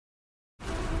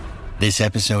This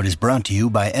episode is brought to you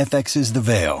by FX's The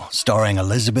Veil, starring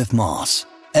Elizabeth Moss.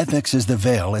 FX's The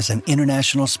Veil is an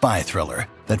international spy thriller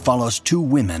that follows two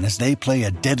women as they play a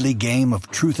deadly game of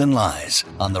truth and lies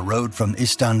on the road from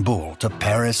Istanbul to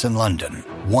Paris and London.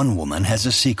 One woman has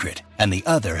a secret, and the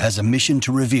other has a mission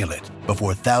to reveal it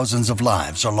before thousands of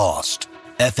lives are lost.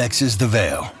 FX's The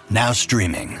Veil, now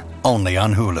streaming, only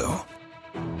on Hulu.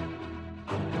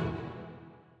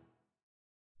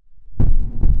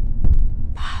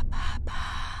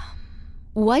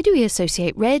 Why do we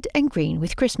associate red and green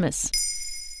with Christmas?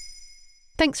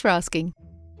 Thanks for asking.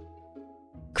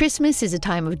 Christmas is a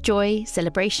time of joy,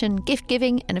 celebration,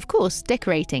 gift-giving, and of course,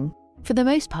 decorating. For the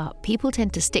most part, people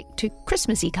tend to stick to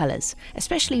Christmassy colours,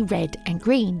 especially red and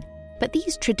green. But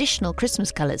these traditional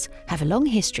Christmas colours have a long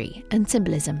history and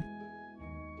symbolism.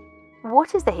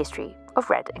 What is the history of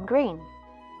red and green?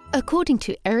 According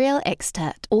to Ariel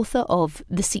Eckstadt, author of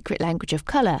The Secret Language of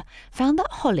Colour, found that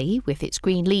holly, with its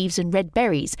green leaves and red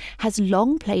berries, has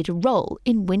long played a role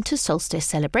in winter solstice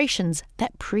celebrations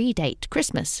that predate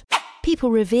Christmas.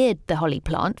 People revered the holly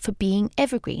plant for being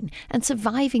evergreen and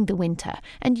surviving the winter,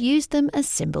 and used them as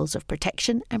symbols of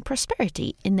protection and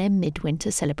prosperity in their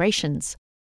midwinter celebrations.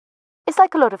 It's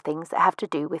like a lot of things that have to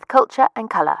do with culture and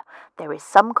colour. There is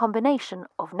some combination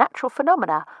of natural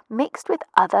phenomena mixed with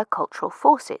other cultural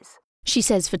forces. She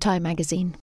says for Time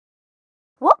magazine.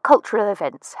 What cultural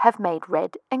events have made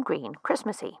red and green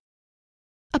Christmassy?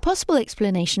 A possible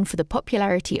explanation for the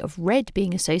popularity of red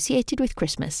being associated with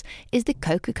Christmas is the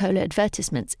Coca-Cola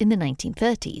advertisements in the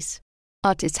 1930s.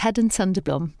 Artist Haddon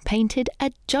Sunderblom painted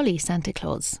a jolly Santa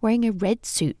Claus wearing a red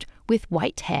suit with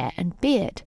white hair and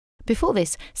beard. Before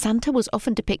this, Santa was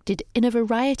often depicted in a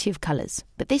variety of colours,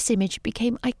 but this image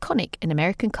became iconic in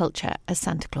American culture as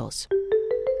Santa Claus.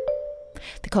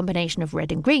 The combination of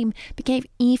red and green became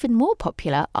even more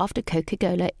popular after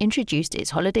Coca-Cola introduced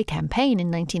its holiday campaign in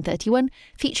 1931,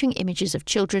 featuring images of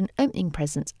children opening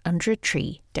presents under a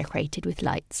tree decorated with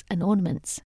lights and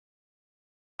ornaments.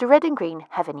 Do red and green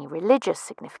have any religious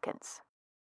significance?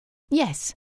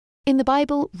 Yes. In the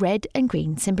Bible, red and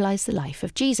green symbolise the life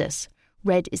of Jesus.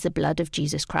 Red is the blood of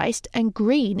Jesus Christ, and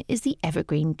green is the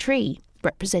evergreen tree,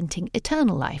 representing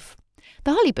eternal life.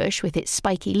 The holly bush, with its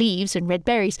spiky leaves and red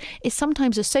berries, is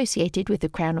sometimes associated with the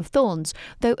crown of thorns,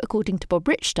 though according to Bob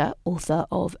Richter, author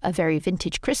of A Very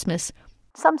Vintage Christmas,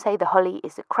 some say the holly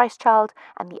is the Christ child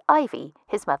and the ivy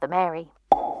his mother Mary.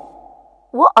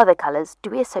 What other colours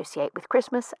do we associate with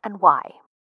Christmas and why?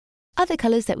 Other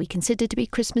colours that we consider to be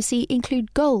Christmassy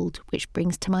include gold, which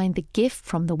brings to mind the gift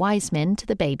from the wise men to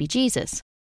the baby Jesus.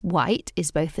 White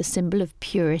is both a symbol of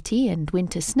purity and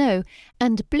winter snow,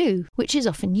 and blue, which is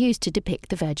often used to depict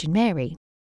the Virgin Mary.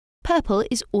 Purple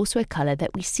is also a colour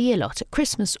that we see a lot at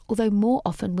Christmas, although more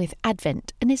often with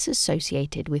Advent, and is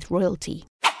associated with royalty.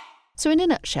 So in a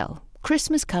nutshell,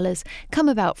 Christmas colours come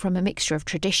about from a mixture of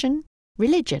tradition,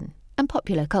 religion, and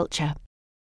popular culture.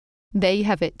 There you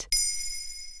have it.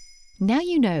 Now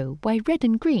you know why red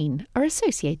and green are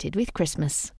associated with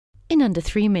Christmas. In under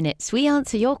 3 minutes, we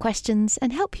answer your questions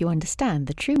and help you understand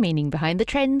the true meaning behind the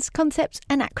trends, concepts,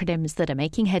 and acronyms that are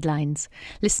making headlines.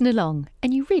 Listen along,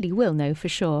 and you really will know for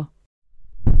sure.